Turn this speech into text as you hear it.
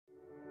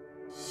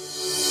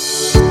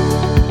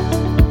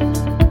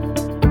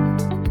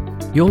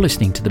You're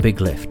listening to The Big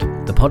Lift,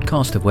 the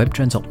podcast of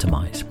WebTrends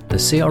Optimize, the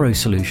CRO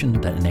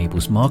solution that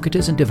enables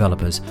marketers and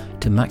developers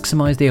to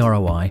maximize the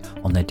ROI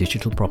on their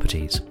digital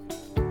properties.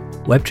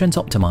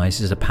 WebTrends Optimize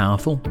is a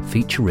powerful,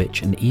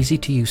 feature-rich and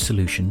easy-to-use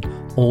solution,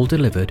 all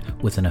delivered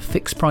within a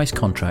fixed-price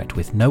contract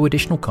with no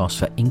additional cost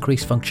for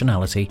increased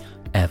functionality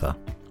ever.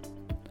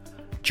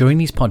 During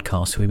these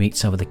podcasts, we meet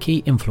some of the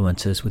key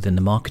influencers within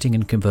the marketing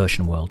and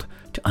conversion world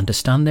to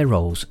understand their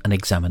roles and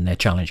examine their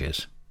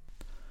challenges.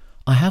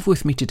 I have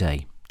with me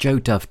today Joe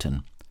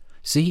Doveton,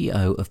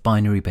 CEO of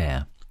Binary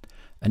Bear,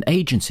 an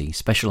agency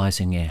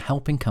specialising in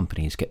helping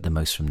companies get the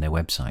most from their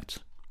websites.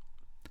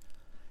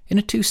 In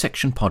a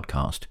two-section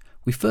podcast,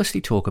 we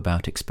firstly talk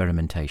about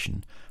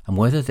experimentation and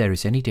whether there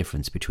is any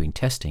difference between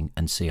testing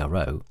and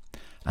CRO,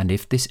 and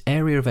if this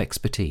area of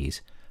expertise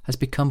has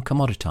become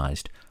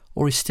commoditised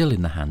or is still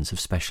in the hands of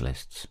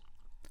specialists.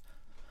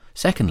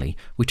 Secondly,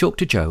 we talk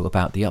to Joe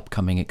about the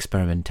upcoming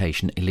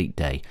Experimentation Elite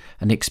Day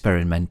and the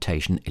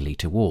Experimentation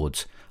Elite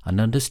Awards, and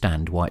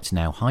understand why it's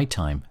now high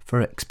time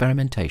for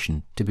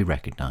experimentation to be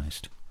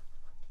recognised.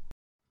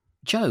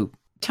 Joe,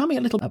 tell me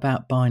a little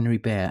about Binary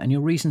Bear and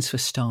your reasons for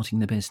starting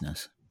the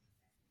business.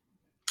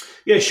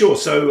 Yeah, sure.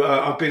 So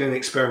I've been in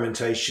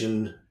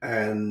experimentation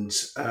and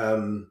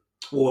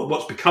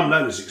what's become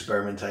known as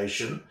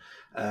experimentation.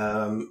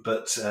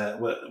 But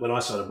when I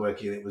started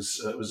working, it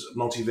was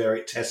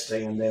multivariate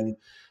testing and then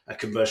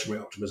conversion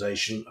rate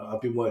optimization.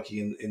 I've been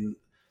working in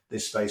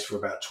this space for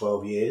about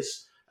 12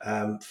 years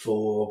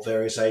for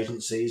various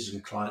agencies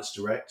and clients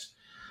direct.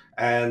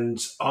 And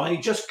I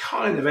just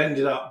kind of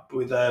ended up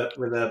with a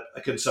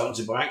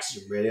consultancy by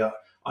accident, really.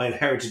 I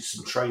inherited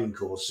some training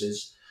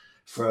courses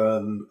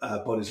from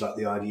bodies like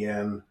the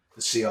IDM,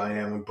 the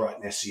CIM, and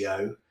Brighton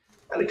SEO.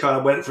 And it kind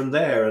of went from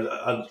there.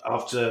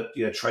 After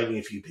training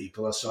a few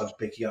people, I started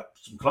picking up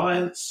some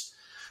clients.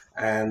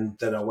 And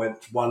then I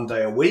went one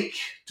day a week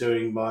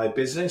doing my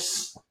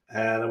business,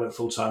 and I went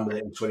full-time with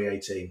it in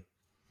 2018.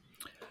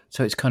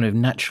 So it's kind of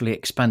naturally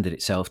expanded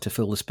itself to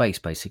fill the space,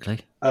 basically.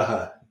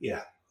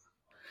 Yeah.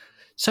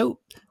 So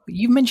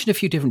you've mentioned a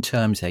few different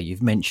terms there.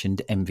 You've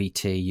mentioned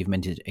MVT, you've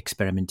mentioned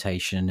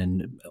experimentation,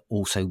 and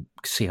also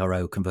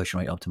CRO, conversion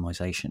rate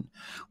optimization.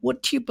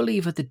 What do you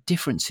believe are the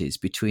differences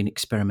between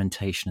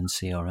experimentation and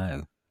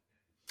CRO?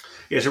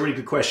 Yeah, it's a really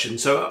good question.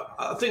 So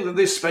I think that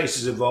this space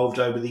has evolved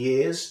over the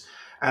years,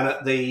 and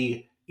at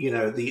the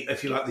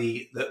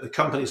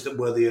companies that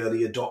were the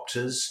early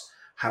adopters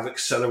have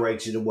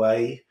accelerated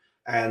away,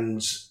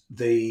 and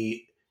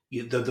the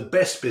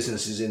best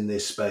businesses in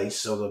this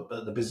space, or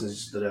the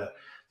businesses that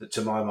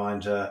to my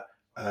mind are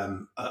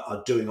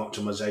doing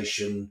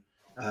optimization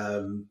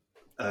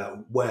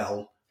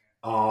well,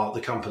 are the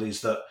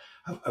companies that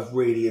have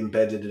really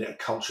embedded a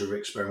culture of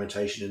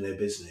experimentation in their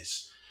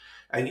business.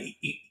 And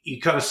you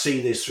kind of see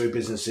this through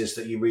businesses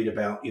that you read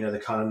about, the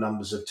kind of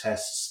numbers of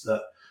tests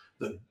that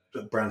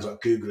brands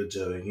like Google are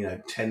doing,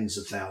 tens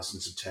of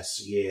thousands of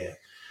tests a year.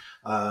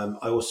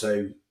 I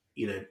also,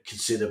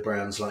 consider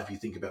brands like, if you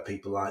think about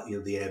people like,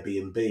 the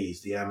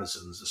Airbnbs, the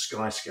Amazons, the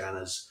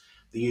Skyscanners,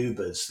 the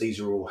Ubers, these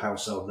are all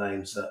household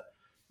names that,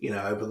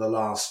 over the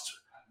last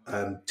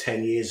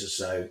 10 years or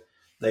so,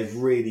 they've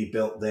really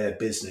built their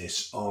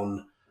business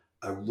on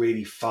a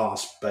really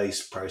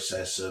fast-paced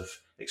process of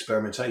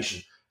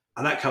experimentation.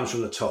 And that comes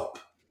from the top.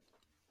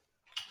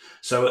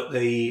 So at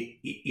the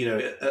if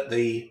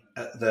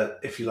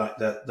you like,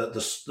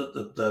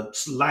 the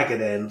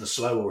laggard end, the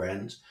slower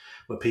end,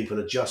 where people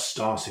are just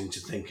starting to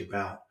think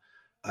about,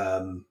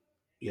 how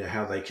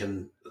they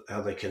can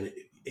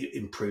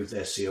improve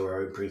their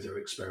CRO, improve their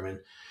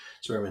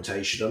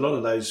experimentation. A lot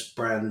of those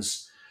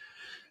brands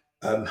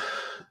are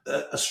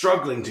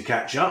struggling to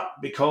catch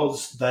up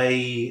because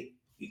it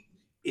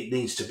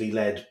needs to be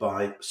led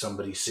by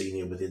somebody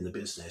senior within the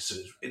business. So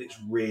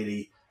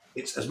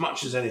it's as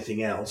much as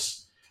anything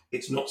else,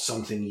 it's not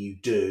something you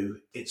do,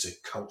 it's a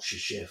culture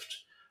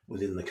shift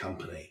within the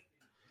company.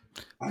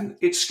 And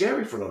it's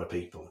scary for a lot of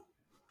people.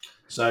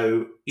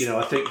 So,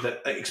 I think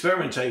that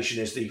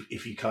experimentation is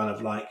if you kind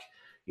of like,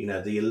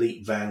 the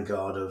elite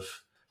vanguard of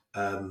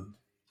the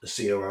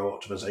CRO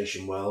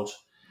optimization world.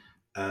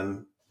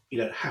 You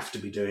don't have to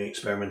be doing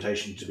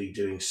experimentation to be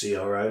doing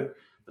CRO,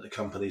 but the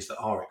companies that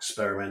are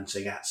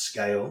experimenting at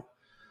scale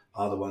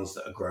are the ones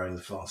that are growing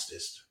the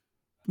fastest.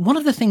 One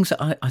of the things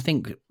that I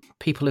think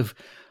people have,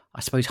 I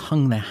suppose,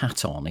 hung their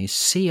hat on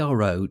is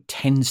CRO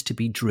tends to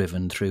be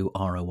driven through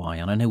ROI.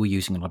 And I know we're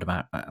using a lot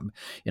about,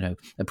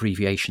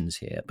 abbreviations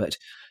here, but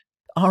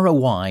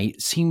ROI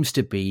seems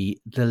to be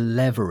the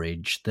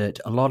leverage that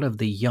a lot of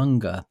the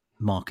younger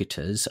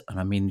marketers, and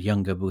I mean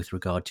younger with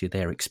regard to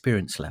their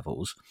experience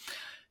levels,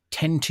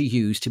 tend to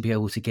use to be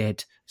able to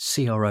get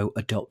CRO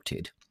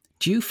adopted.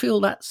 Do you feel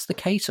that's the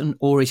case,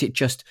 or is it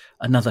just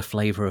another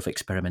flavour of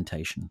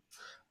experimentation?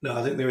 No,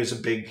 I think there is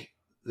a bit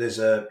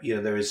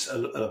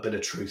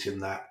of truth in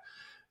that.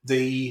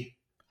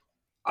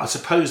 I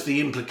suppose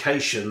the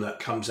implication that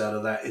comes out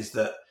of that is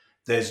that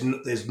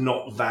there's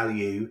not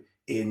value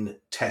in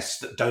tests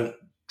that don't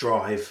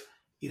drive,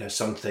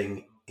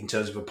 something in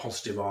terms of a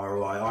positive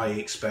ROI, i.e.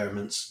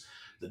 experiments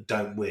that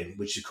don't win,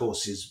 which of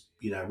course is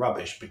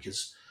rubbish,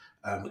 because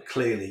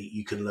clearly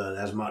you can learn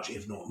as much,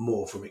 if not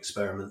more, from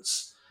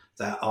experiments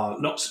that are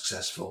not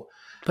successful.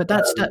 But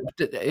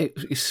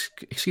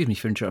excuse me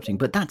for interrupting,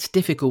 but that's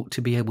difficult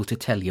to be able to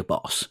tell your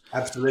boss.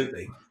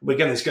 Absolutely. But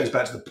again, this goes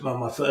back to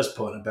my first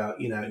point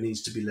about, it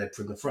needs to be led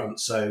from the front.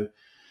 So,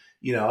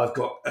 I've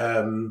got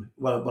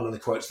one of the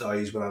quotes that I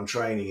use when I'm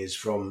training is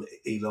from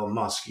Elon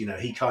Musk.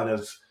 He kind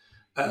of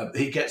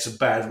he gets a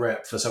bad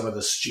rep for some of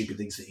the stupid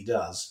things that he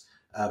does.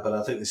 But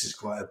I think this is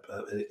quite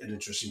an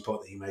interesting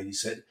point that he made. He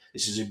said,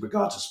 this is in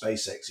regard to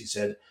SpaceX. He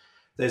said,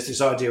 there's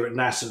this idea at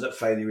NASA that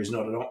failure is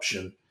not an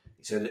option.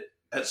 He said,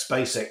 at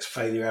SpaceX,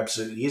 failure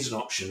absolutely is an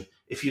option.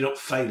 If you're not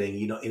failing,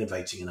 you're not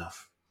innovating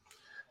enough.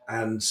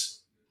 And,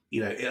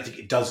 I think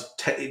it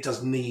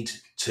does need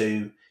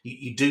to,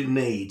 you do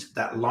need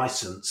that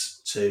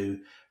license to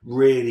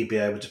really be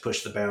able to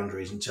push the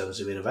boundaries in terms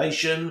of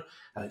innovation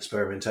and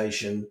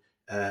experimentation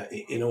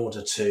in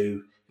order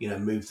to,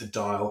 move the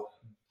dial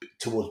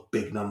towards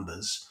big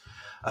numbers.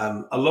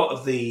 A lot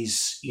of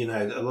these,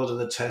 a lot of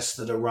the tests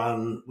that are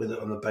run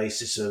on the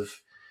basis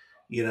of,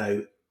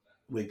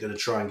 we're going to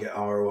try and get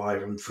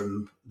ROI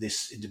from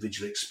this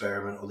individual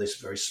experiment or this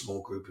very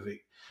small group of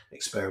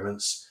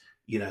experiments,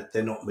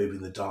 they're not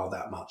moving the dial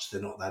that much.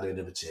 They're not that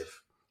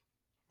innovative.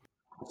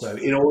 So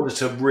in order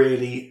to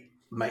really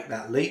make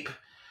that leap,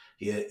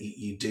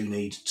 you do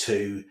need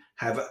to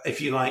have,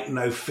 if you like,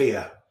 no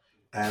fear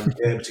and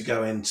be able to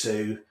go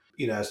into,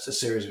 a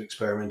series of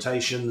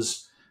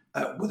experimentations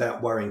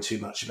without worrying too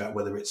much about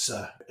whether it's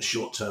a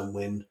short-term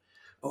win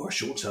or a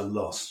short-term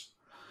loss.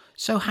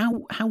 So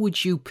how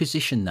would you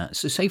position that?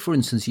 So say, for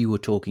instance, you were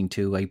talking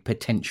to a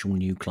potential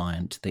new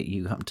client that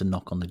you happen to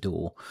knock on the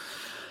door,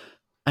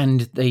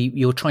 and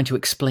you're trying to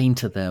explain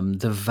to them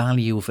the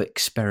value of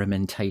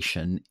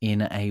experimentation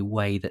in a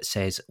way that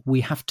says,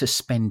 we have to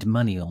spend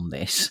money on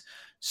this.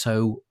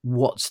 So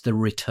what's the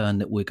return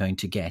that we're going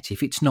to get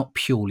if it's not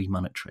purely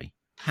monetary?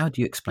 How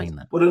do you explain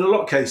that? Well, in a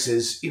lot of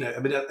cases,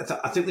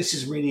 I think this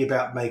is really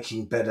about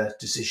making better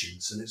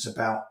decisions, and it's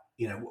about,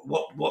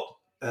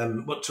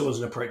 what tools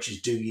and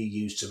approaches do you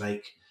use to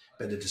make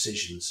better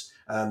decisions?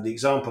 The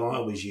example I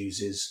always use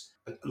is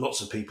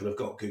lots of people have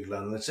got Google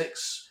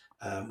Analytics,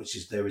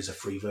 there is a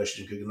free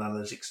version of Google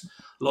Analytics.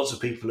 Lots of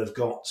people have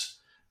got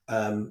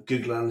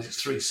Google Analytics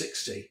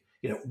 360.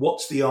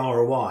 What's the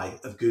ROI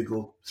of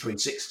Google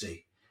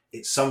 360?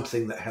 It's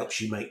something that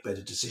helps you make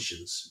better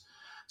decisions.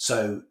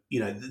 So,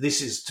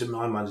 this is, to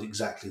my mind,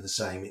 exactly the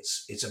same.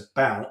 It's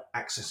about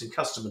accessing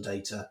customer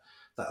data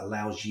that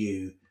allows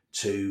you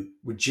to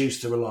reduce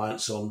the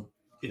reliance on,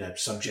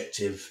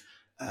 subjective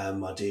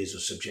ideas or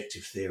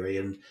subjective theory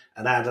and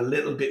add a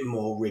little bit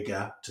more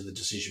rigor to the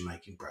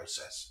decision-making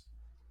process.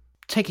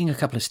 Taking a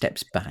couple of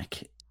steps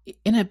back,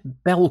 in a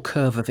bell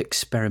curve of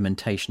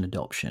experimentation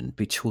adoption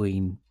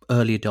between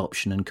early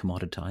adoption and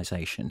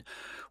commoditization,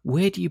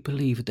 where do you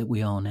believe that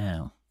we are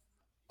now?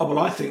 Oh, well,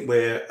 I think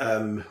we're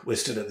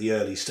still at the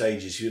early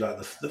stages, if you like,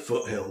 the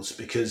foothills,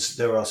 because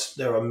there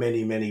are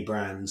many, many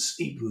brands,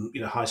 even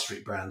high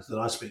street brands that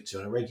I speak to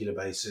on a regular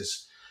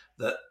basis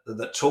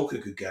that talk a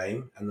good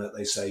game, and that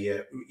they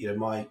say,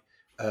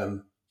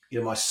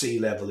 my C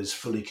level is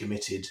fully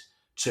committed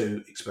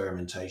to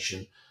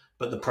experimentation,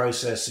 but the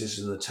processes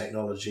and the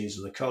technologies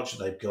and the culture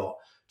they've got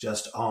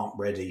just aren't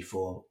ready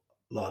for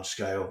large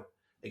scale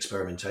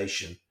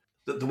experimentation.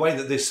 The way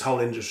that this whole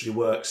industry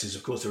works is,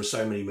 of course, there are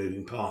so many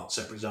moving parts.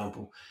 So, for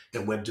example,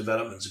 web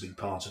development's a big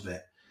part of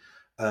it.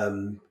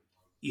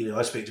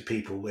 I speak to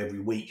people every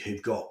week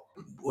who've got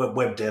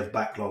web dev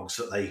backlogs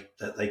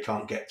that they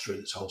can't get through,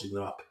 that's holding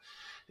them up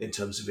in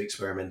terms of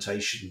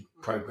experimentation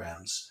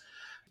programs.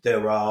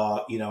 There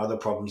are, other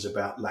problems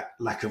about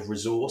lack of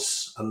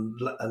resource,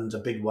 and a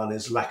big one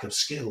is lack of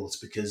skills,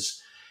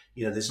 because,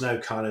 there's no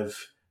kind of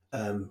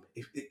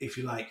if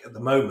you like, at the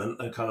moment,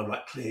 a kind of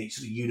like clear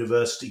sort of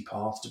university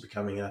path to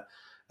becoming an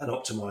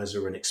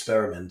optimizer or an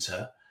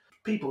experimenter.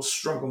 People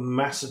struggle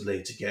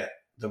massively to get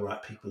the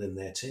right people in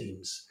their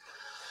teams.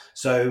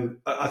 So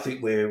I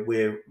think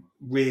we're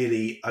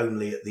really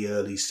only at the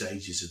early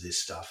stages of this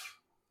stuff.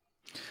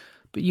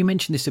 But you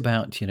mentioned this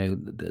about,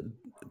 the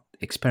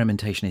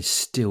experimentation is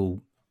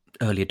still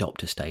early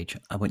adopter stage.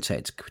 I wouldn't say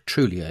it's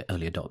truly an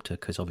early adopter,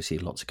 because obviously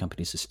lots of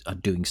companies are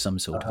doing some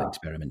sort of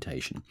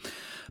experimentation.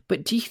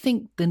 But do you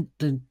think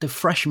the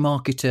fresh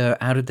marketer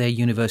out of their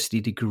university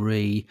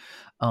degree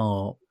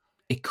are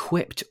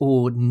equipped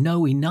or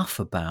know enough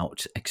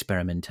about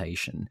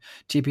experimentation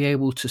to be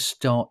able to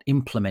start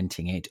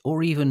implementing it,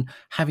 or even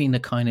having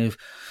the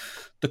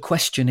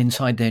question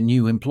inside their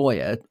new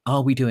employer,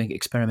 are we doing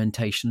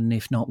experimentation? And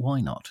if not,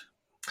 why not?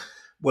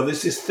 Well,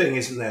 there's this thing,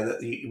 isn't there,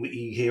 that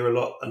you hear a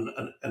lot, and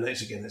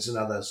it's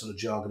another sort of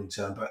jargony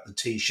term, about the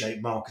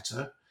T-shaped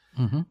marketer.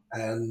 Mm-hmm.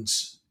 And,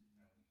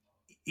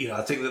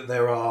 I think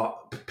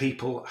that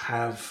people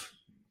have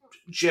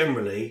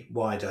generally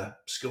wider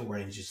skill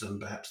ranges than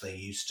perhaps they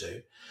used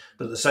to.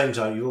 But at the same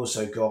time, you've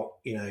also got,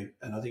 and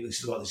I think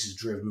this is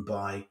driven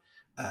by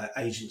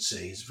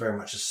agencies, very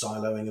much a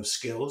siloing of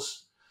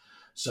skills.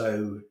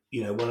 So,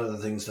 one of the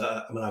things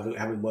that,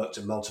 having worked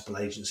at multiple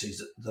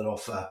agencies that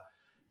offer,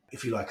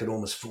 if you like, an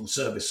almost full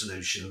service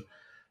solution,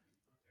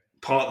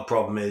 part of the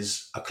problem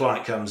is a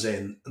client comes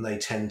in and they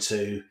tend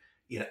to,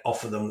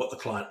 offer them what the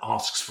client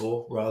asks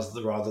for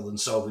rather than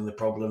solving the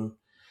problem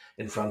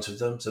in front of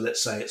them. So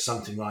let's say it's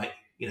something like,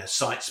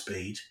 site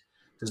speed.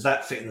 Does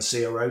that fit in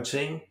the CRO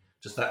team?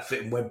 Does that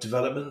fit in web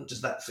development?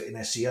 Does that fit in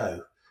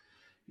SEO?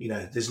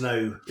 There's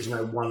no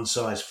one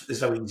size.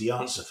 There's no easy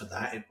answer for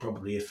that.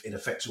 It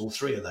affects all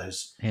three of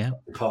those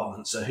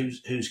departments. So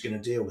who's going to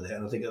deal with it?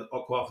 And I think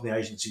quite often the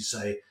agencies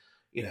say,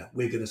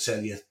 we're going to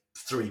sell you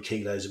 3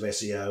 kilos of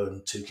SEO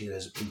and 2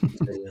 kilos of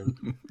PPC.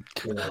 And,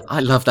 I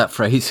love that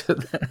phrase,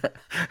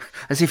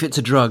 as if it's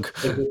a drug.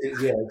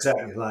 Yeah,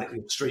 exactly. Like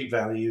street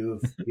value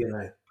of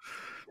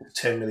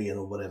 10 million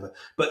or whatever.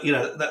 But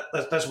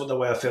that's what the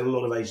way I feel a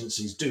lot of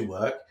agencies do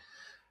work.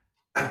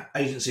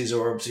 Agencies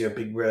are obviously a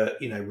big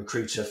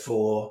recruiter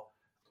for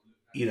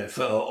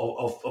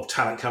of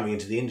talent coming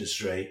into the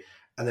industry,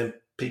 and then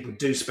people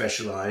do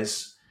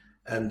specialize,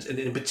 and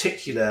in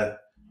particular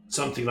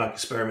something like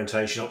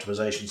experimentation,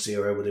 optimization,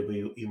 CRO, whatever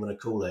you want to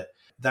call it,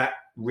 that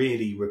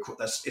really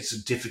it's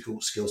a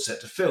difficult skill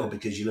set to fill,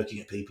 because you're looking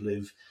at people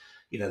who've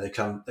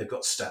they've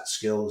got stat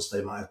skills,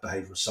 they might have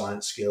behavioral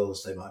science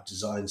skills, they might have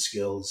design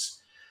skills.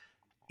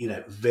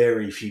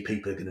 Very few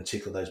people are going to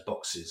tickle those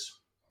boxes.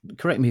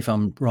 Correct me if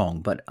I'm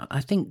wrong, but I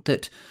think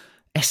that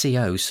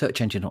SEO, search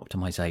engine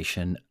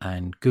optimization,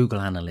 and Google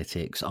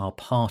Analytics are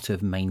part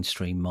of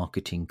mainstream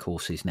marketing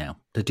courses now.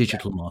 The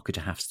digital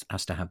marketer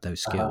has to have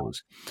those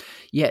skills.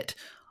 Yet,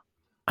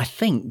 I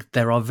think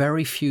there are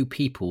very few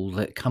people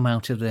that come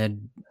out of their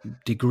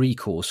degree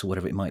course or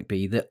whatever it might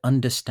be that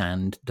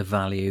understand the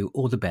value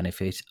or the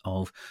benefit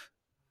of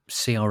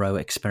CRO,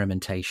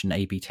 experimentation,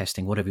 A/B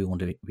testing, whatever you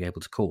want to be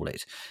able to call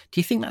it.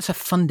 Do you think that's a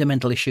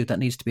fundamental issue that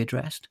needs to be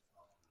addressed?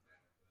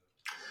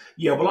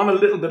 Yeah, well, I'm a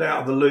little bit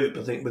out of the loop,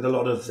 I think, with a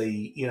lot of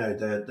the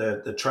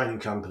the training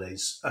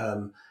companies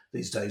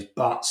these days.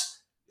 But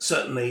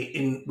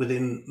certainly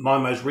within my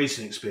most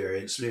recent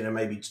experience,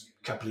 maybe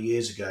a couple of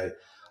years ago,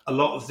 a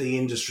lot of the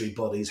industry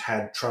bodies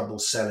had trouble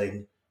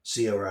selling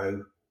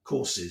CRO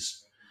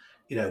courses.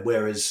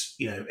 Whereas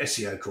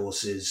SEO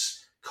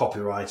courses,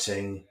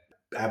 copywriting,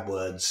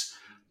 AdWords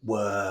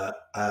were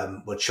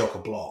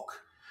chock-a-block,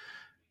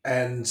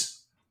 and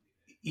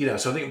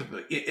so I think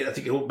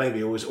it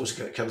maybe always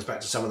also comes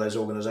back to some of those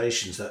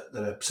organisations that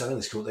are selling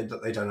this course.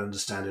 They don't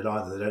understand it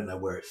either. They don't know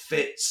where it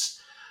fits,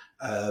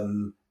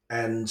 and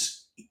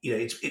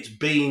it's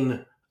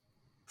been,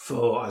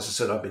 for, as I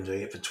said, I've been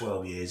doing it for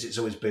 12 years. It's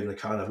always been the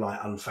kind of like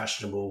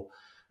unfashionable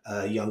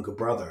younger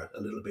brother a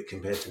little bit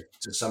compared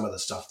to some of the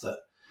stuff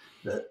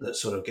that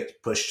sort of gets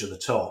pushed to the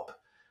top.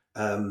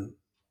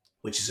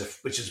 Which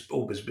has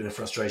always been a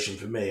frustration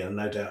for me, and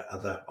no doubt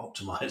other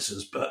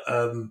optimizers. But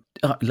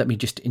let me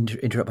just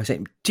interrupt by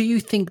saying, do you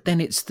think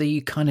then it's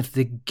the kind of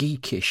the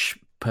geekish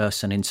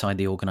person inside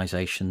the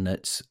organisation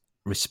that's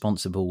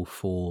responsible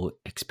for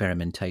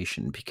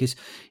experimentation? Because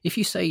if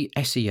you say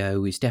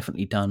SEO is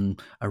definitely done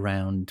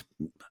around,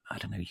 I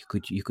don't know,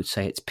 you could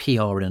say it's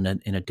PR in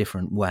a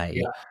different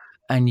way,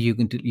 and you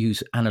can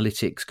use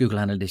analytics, Google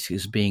Analytics,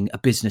 as being a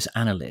business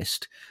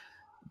analyst.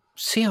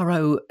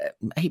 CRO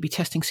A/B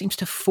testing seems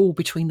to fall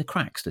between the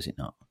cracks, does it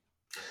not?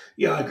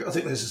 Yeah, I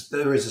think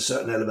there is a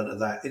certain element of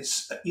that.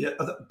 It's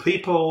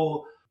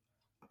people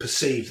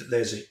perceive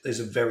that there's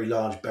a very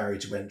large barrier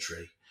to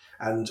entry,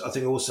 and I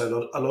think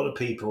also a lot of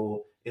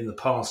people in the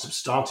past have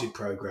started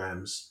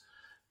programs,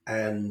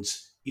 and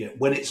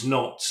when it's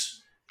not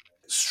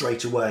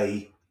straight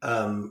away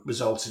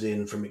resulted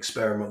in from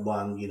experiment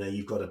one,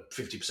 you've got a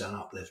 50%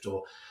 uplift,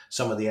 or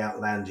some of the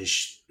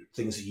outlandish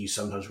things that you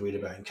sometimes read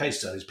about in case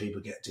studies, people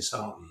get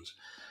disheartened.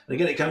 And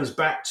again, it comes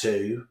back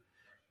to,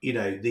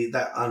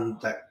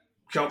 that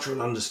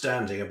cultural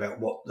understanding about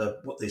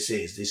what this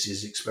is. This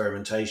is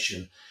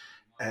experimentation,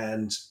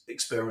 and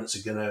experiments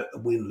are going to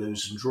win,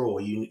 lose, and draw.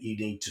 You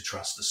need to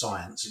trust the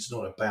science. It's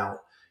not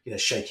about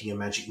shaking a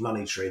magic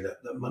money tree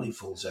that money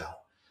falls out.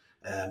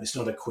 It's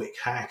not a quick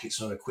hack. It's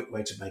not a quick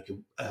way to make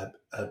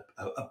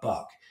a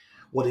buck.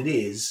 What it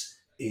is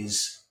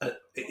it's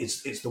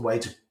the way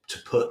to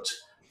put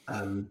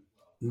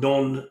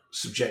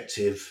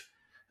non-subjective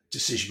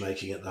decision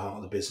making at the heart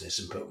of the business,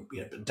 and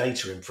put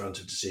data in front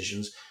of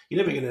decisions.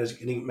 You're never going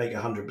to make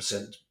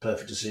 100%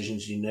 perfect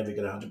decisions. You're never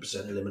going to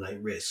 100%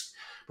 eliminate risk.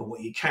 But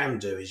what you can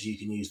do is you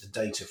can use the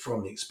data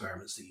from the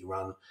experiments that you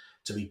run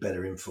to be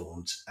better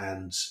informed.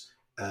 And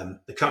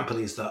the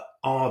companies that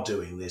are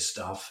doing this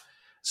stuff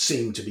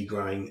seem to be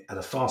growing at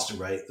a faster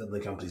rate than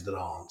the companies that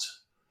aren't.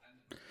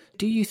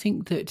 Do you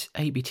think that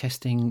A/B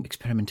testing,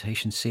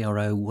 experimentation,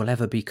 CRO will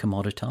ever be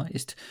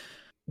commoditized?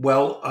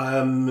 Well,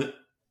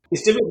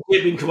 it's difficult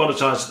to being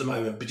commoditized at the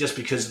moment, but just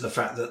because of the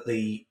fact that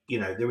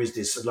there is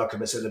this, like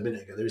I said a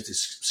minute ago, there is this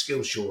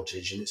skill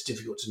shortage, and it's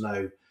difficult to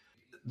know.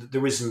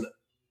 There isn't.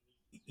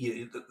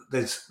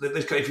 There's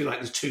if you like,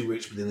 there's two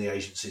routes within the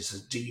agencies.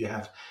 Do you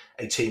have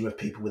a team of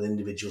people with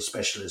individual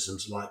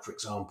specialisms, like, for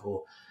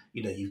example,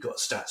 you've got a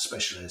stats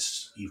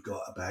specialist, you've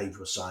got a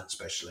behavioural science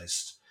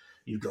specialist,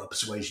 you've got a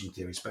persuasion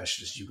theory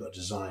specialist, you've got a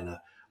designer,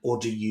 or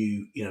do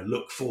you,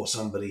 look for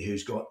somebody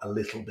who's got a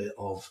little bit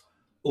of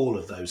all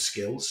of those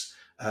skills?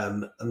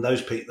 And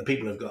the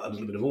people who've got a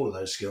little bit of all of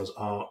those skills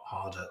are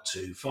harder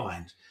to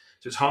find.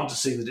 So it's hard to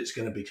see that it's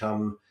going to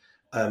become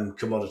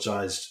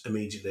commoditized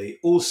immediately.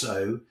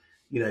 Also,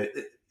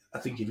 I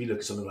think if you look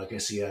at something like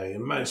SEO,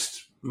 and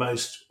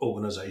most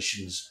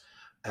organizations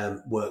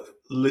work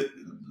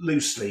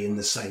loosely in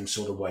the same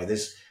sort of way.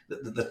 There's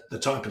the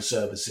type of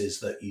services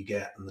that you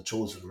get and the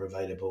tools that are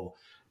available.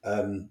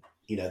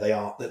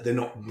 They're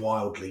not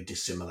wildly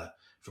dissimilar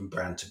from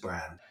brand to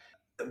brand.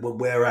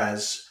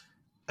 Whereas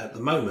at the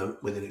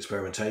moment within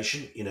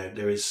experimentation,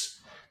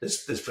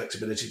 there's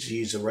flexibility to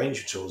use a range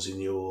of tools in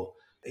your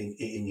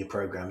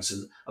programs,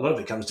 and a lot of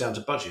it comes down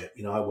to budget.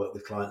 I work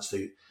with clients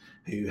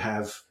who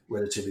have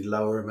relatively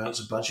lower amounts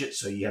of budget,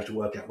 so you have to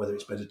work out whether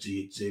it's better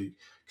to do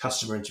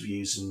customer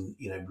interviews and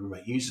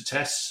remote user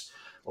tests,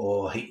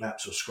 or heat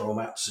maps or scroll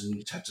maps, and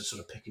you have to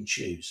sort of pick and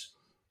choose.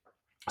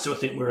 So I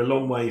think we're a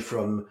long way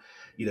from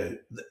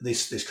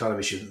this kind of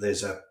issue that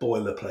there's a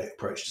boilerplate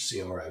approach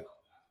to CRO.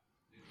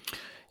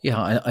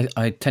 Yeah,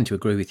 I tend to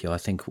agree with you. I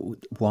think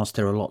whilst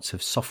there are lots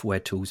of software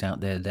tools out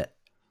there that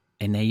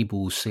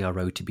enable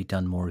CRO to be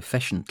done more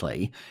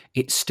efficiently,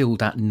 it's still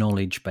that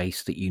knowledge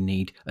base that you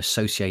need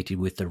associated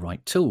with the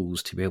right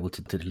tools to be able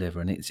to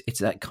deliver. And it's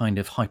that kind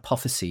of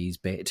hypotheses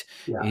bit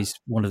is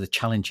one of the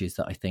challenges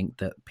that I think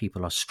that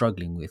people are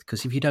struggling with.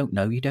 Because if you don't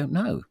know, you don't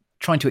know.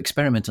 Trying to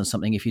experiment on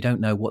something, if you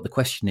don't know what the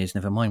question is,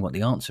 never mind what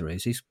the answer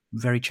is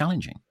very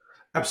challenging.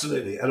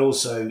 Absolutely. And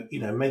also,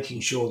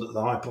 making sure that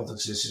the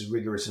hypothesis is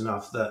rigorous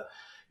enough that,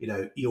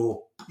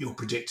 you're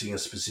predicting a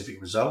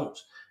specific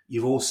result.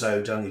 You've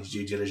also done your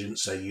due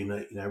diligence, so you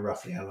know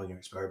roughly how long your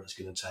experiment's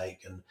going to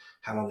take and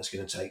how long it's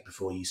going to take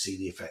before you see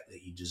the effect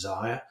that you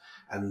desire,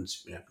 and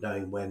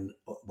knowing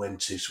when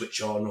to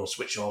switch on or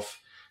switch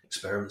off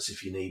experiments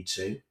if you need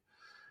to.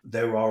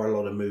 There are a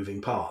lot of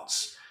moving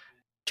parts.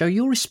 Joe,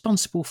 you're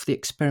responsible for the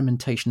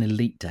Experimentation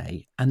Elite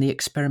Day and the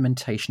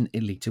Experimentation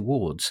Elite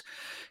Awards.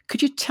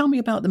 Could you tell me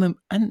about them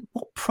and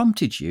what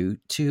prompted you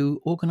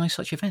to organise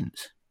such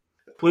events?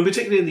 Well,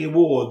 particularly in the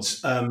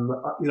awards,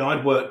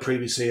 I'd worked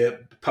previously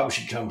at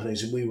publishing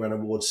companies, and we run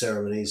award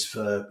ceremonies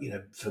for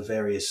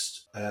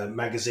various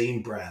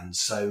magazine brands.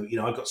 So,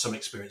 I got some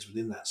experience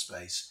within that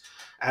space,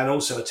 and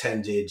also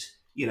attended,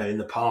 in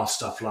the past,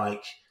 stuff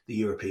like the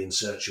European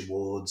Search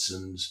Awards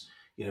and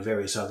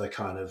various other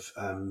kind of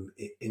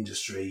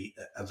industry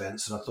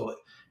events. And I thought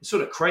it's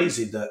sort of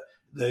crazy that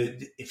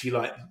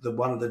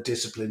one of the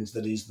disciplines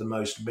that is the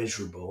most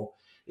measurable,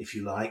 if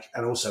you like,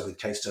 and also with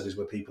case studies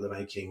where people are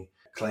making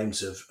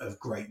claims of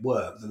great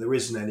work, that there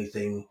isn't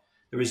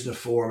a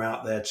forum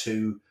out there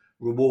to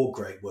reward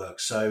great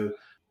work. So,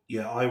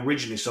 I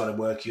originally started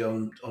working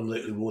on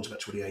the awards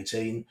about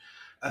 2018,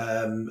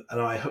 and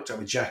I hooked up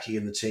with Jackie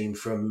and the team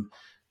from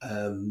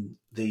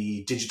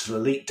the Digital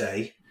Elite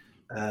Day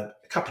a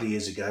couple of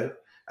years ago,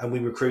 and we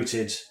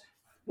recruited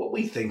what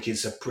we think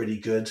is a pretty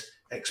good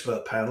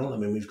expert panel. I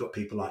mean, we've got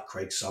people like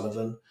Craig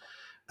Sullivan,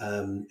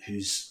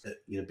 who's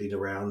been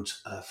around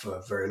for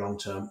a very long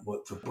term,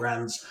 worked for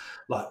brands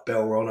like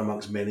Belron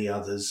amongst many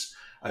others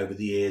over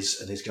the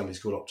years, and his company's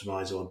called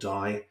Optimize or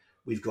Die.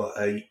 We've got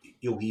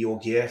Georgi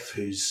Georgiev,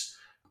 who's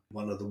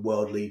one of the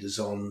world leaders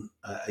on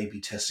A/B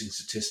testing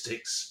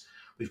statistics.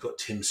 We've got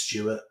Tim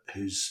Stewart,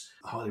 who's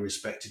a highly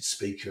respected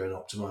speaker and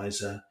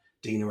optimizer.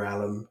 Dina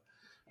Allen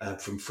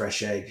from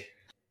Fresh Egg.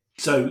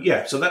 So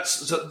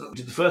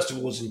the first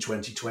awards in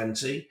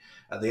 2020,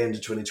 at the end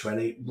of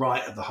 2020,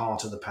 right at the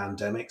heart of the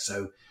pandemic.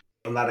 So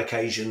on that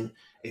occasion,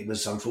 it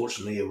was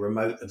unfortunately a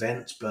remote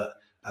event, but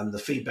the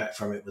feedback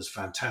from it was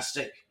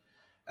fantastic.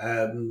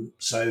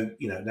 So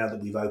now that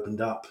we've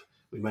opened up,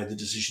 we made the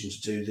decision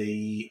to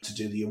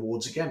do the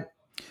awards again.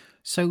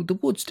 So the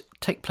awards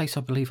take place,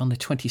 I believe, on the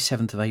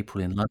 27th of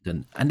April in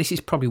London, and this is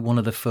probably one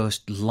of the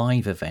first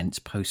live events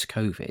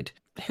post-COVID.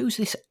 Who's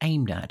this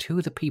aimed at? Who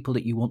are the people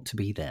that you want to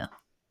be there?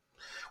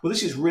 Well,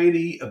 this is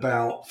really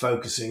about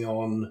focusing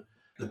on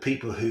the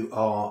people who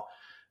are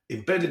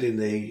embedded in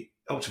the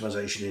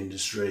optimization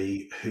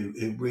industry,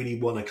 who really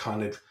want to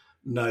kind of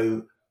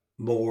know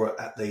more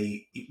at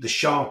the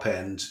sharp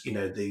end,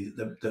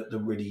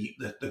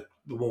 the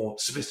more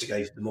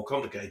sophisticated, the more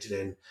complicated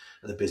end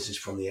of the business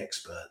from the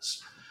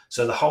experts.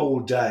 So the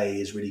whole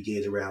day is really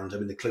geared around,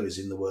 the clue is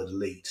in the word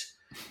elite.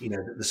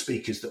 The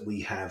speakers that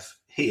we have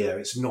here,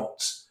 it's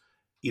not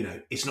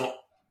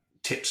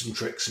tips and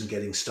tricks and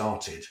getting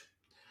started.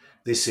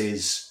 This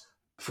is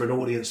for an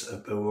audience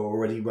who are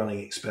already running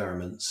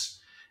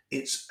experiments.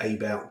 It's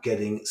about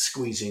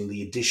squeezing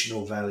the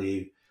additional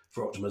value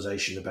for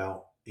optimization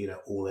about,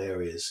 all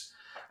areas.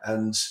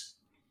 And,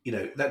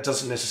 that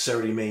doesn't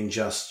necessarily mean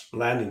just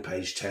landing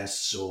page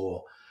tests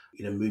or,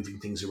 moving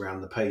things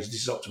around the page.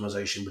 This is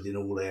optimization within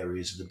all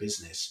areas of the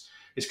business.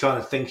 It's kind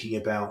of thinking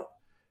about,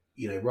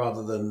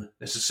 rather than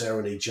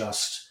necessarily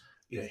just,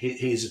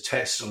 here's a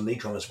test on an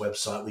e-commerce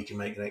website, we can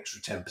make an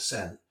extra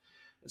 10%.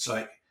 It's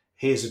like,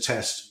 here's a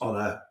test on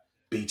a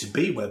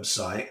B2B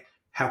website,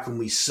 how can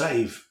we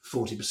save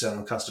 40%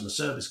 on customer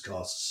service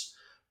costs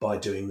by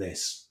doing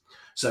this?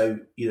 So,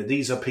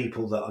 these are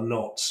people that are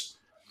not,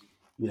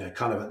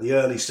 kind of at the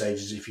early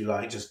stages, if you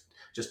like,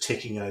 just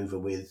ticking over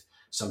with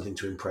something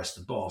to impress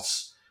the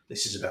boss.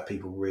 This is about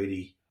people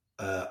really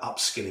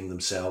upskilling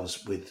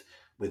themselves with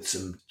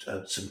some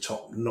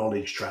top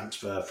knowledge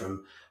transfer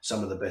from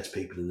some of the best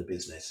people in the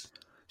business.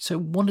 So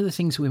one of the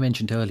things we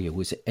mentioned earlier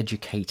was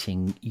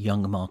educating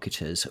young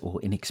marketers or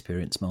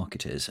inexperienced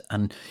marketers.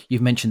 And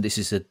you've mentioned this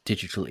is a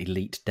Digital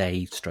Elite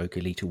Day /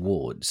 Elite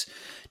Awards.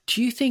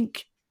 Do you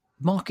think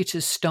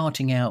marketers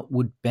starting out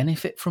would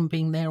benefit from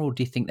being there, or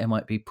do you think they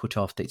might be put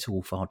off that it's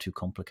all far too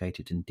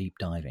complicated and deep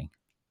diving?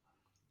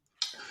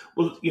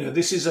 Well,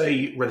 this is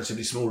a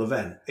relatively small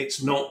event.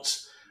 It's not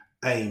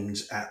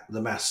aimed at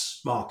the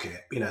mass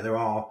market. There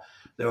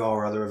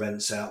are other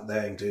events out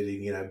there,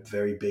 including,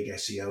 very big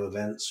SEO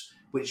events,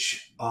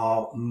 which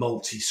are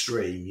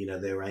multi-stream.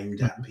 They're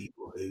aimed at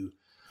people who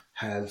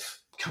have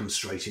come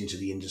straight into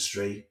the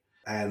industry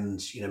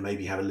and,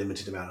 maybe have a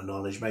limited amount of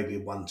knowledge, maybe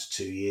 1 to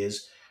 2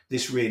 years.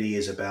 This really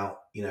is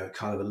about,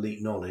 kind of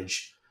elite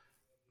knowledge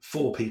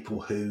for people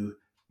who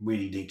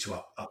really need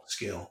to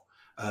upskill.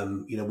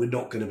 We're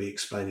not going to be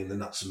explaining the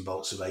nuts and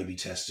bolts of A/B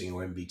testing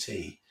or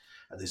MBT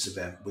at this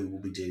event. We will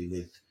be dealing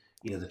with,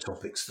 the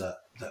topics that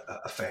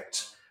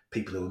affect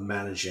people who are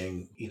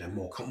managing,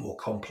 more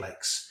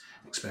complex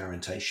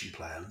experimentation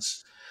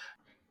plans.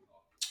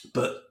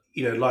 But,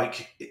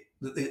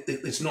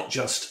 it's not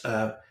just,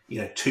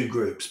 two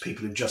groups,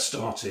 people who've just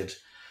started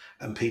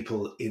and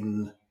people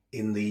in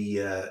the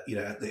at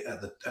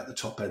the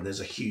top end. There's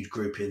a huge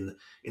group in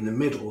the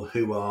middle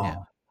who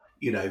are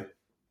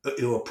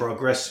who are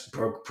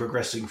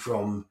progressing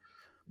from,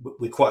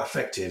 we're quite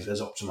effective as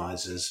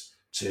optimizers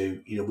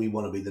to, we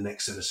want to be the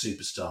next set of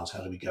superstars.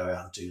 How do we go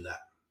out and do that?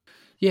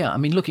 Yeah, I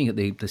mean, looking at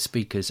the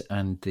speakers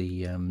and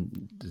the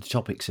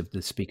topics of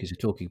the speakers are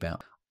talking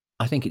about,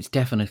 I think it's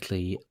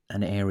definitely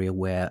an area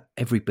where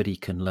everybody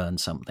can learn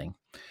something.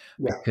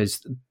 Yeah.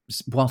 Because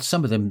while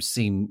some of them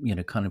seem,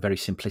 kind of very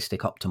simplistic,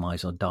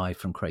 optimize or die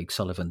from Craig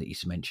Sullivan that you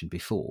mentioned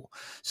before,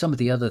 some of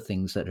the other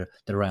things that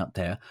are out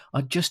there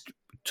are just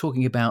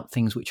talking about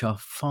things which are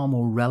far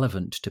more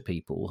relevant to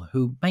people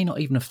who may not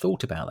even have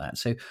thought about that.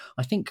 So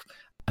I think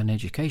an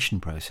education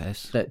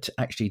process that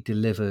actually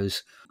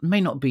delivers may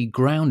not be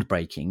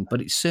groundbreaking,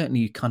 but it's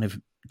certainly kind of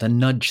the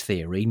nudge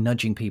theory,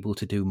 nudging people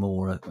to do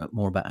more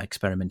about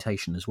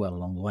experimentation as well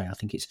along the way. I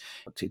think it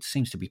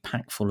seems to be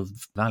packed full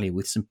of value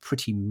with some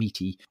pretty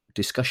meaty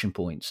discussion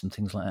points and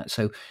things like that.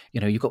 So,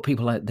 you've got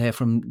people out there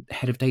from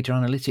head of data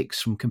analytics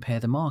from Compare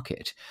the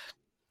Market.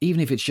 Even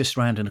if it's just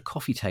around in a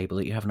coffee table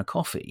that you're having a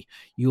coffee,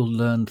 you'll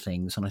learn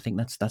things. And I think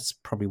that's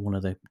probably one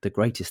of the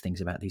greatest things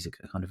about these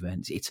kind of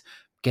events. It's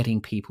getting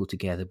people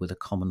together with a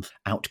common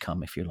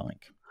outcome, if you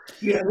like.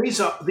 Yeah,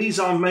 these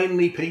are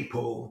mainly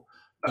people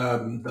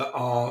that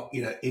are,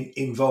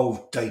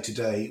 involved day to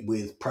day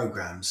with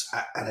programs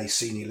at a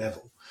senior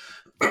level.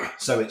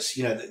 So it's,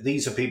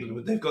 these are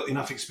people, they've got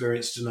enough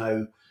experience to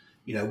know,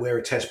 where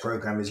a test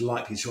program is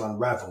likely to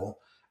unravel,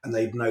 and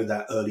they know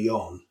that early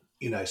on.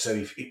 So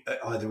if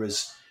either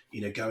as,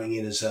 going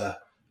in as a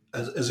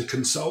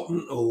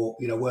consultant or,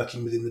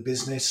 working within the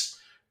business,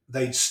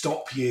 they'd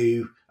stop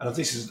you. And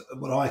this is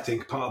what I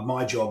think part of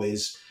my job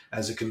is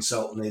as a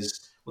consultant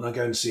is when I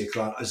go and see a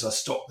client, as I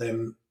stop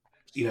them,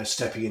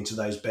 stepping into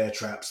those bear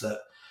traps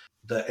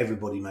that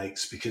everybody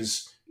makes,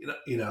 because,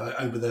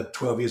 over the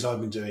 12 years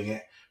I've been doing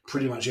it,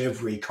 pretty much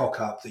every cock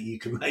up that you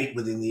can make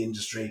within the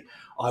industry,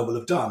 I will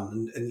have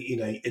done.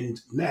 And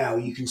now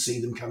you can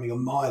see them coming a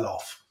mile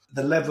off.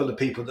 The level of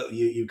people that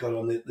you've got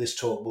on this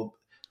talk,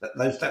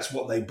 that's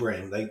what they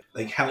bring.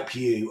 They help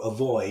you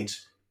avoid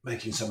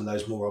making some of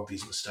those more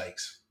obvious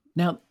mistakes.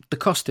 Now, the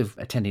cost of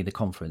attending the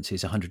conference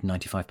is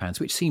 £195,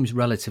 which seems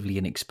relatively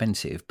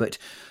inexpensive, but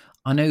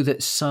I know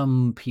that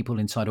some people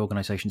inside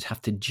organisations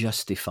have to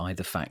justify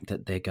the fact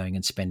that they're going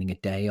and spending a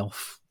day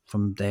off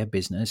from their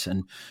business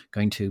and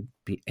going to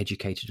be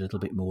educated a little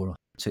bit more.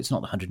 So it's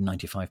not the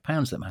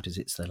 £195 that matters,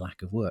 it's the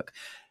lack of work.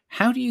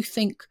 How do you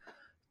think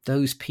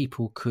those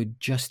people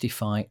could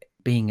justify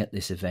being at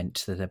this event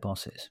to their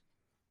bosses?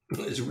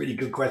 It's a really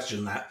good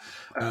question, that,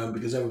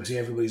 because obviously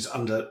everybody's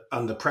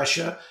under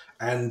pressure.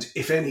 And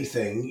if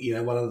anything,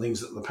 one of the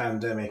things that the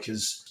pandemic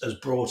has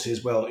brought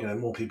is,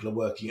 more people are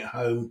working at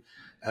home,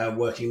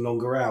 working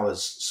longer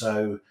hours.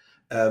 So,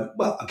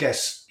 I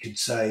guess you could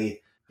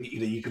say,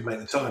 you could make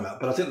the time out.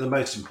 But I think the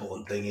most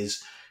important thing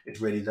is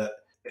really that,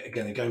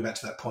 again, going back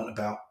to that point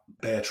about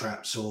bear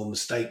traps or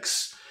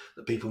mistakes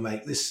that people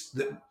make,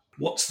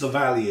 what's the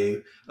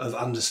value of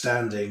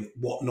understanding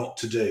what not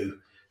to do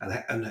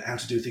and how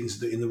to do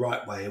things in the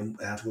right way and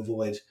how to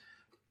avoid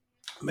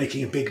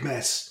making a big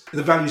mess?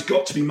 The value's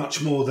got to be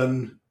much more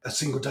than a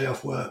single day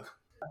off work.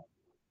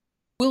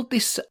 Will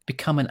this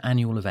become an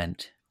annual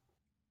event?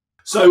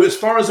 So as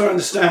far as I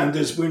understand,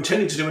 we're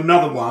intending to do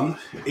another one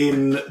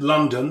in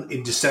London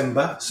in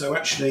December. So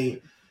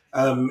actually,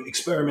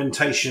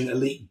 Experimentation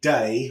Elite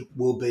Day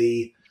will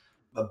be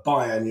a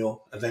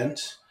biannual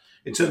event.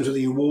 In terms of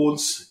the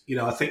awards,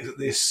 I think that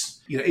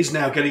this, is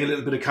now getting a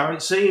little bit of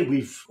currency.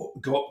 We've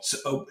got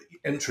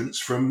entrants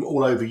from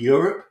all over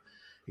Europe,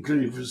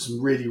 including from some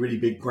really, really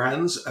big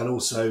brands, and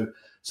also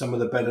some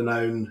of the better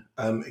known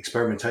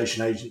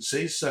experimentation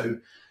agencies. So,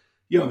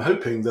 I'm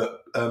hoping that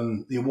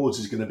the awards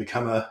is going to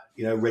become a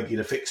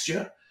regular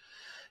fixture.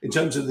 In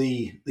terms of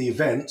the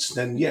events,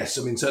 then yes,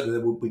 certainly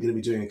we're going to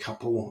be doing a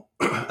couple.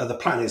 The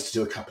plan is to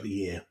do a couple a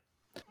year.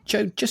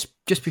 Joe,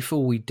 just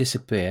before we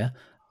disappear,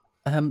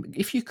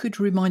 if you could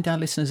remind our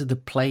listeners of the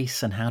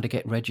place and how to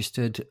get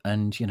registered,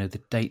 and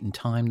the date and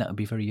time, that would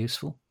be very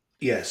useful.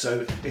 Yeah,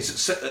 so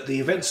it's the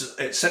events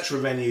at Cetra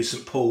Venue,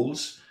 St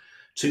Paul's,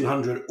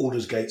 200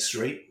 Aldersgate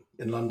Street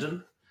in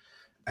London,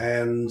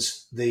 and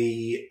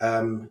the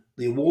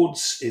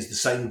awards is the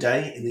same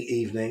day in the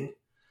evening,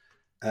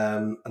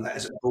 and that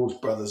is at Balls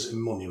Brothers in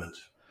Monument,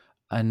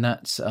 and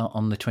that's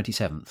on the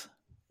 27th.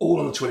 All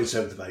on the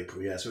 27th of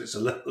April, yeah. So it's a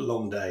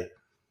long day.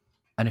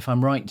 And if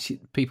I'm right,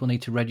 people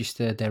need to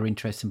register their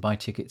interest and buy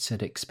tickets at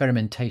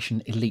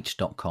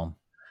experimentationelite.com.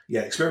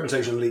 Yeah,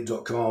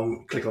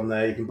 experimentationelite.com. Click on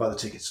there. You can buy the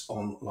tickets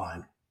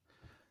online.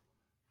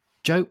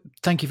 Joe,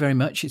 thank you very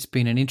much. It's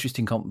been an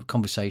interesting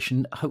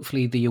conversation.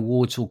 Hopefully the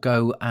awards will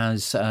go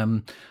as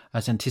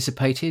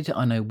anticipated.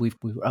 I know we're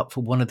up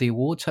for one of the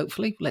awards,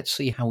 hopefully. Let's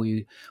see how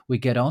we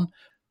get on.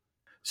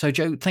 So,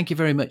 Joe, thank you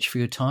very much for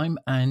your time.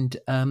 And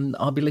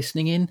I'll be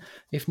listening in,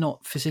 if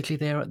not physically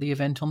there at the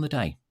event on the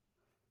day.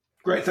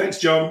 Great. Thanks,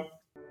 John.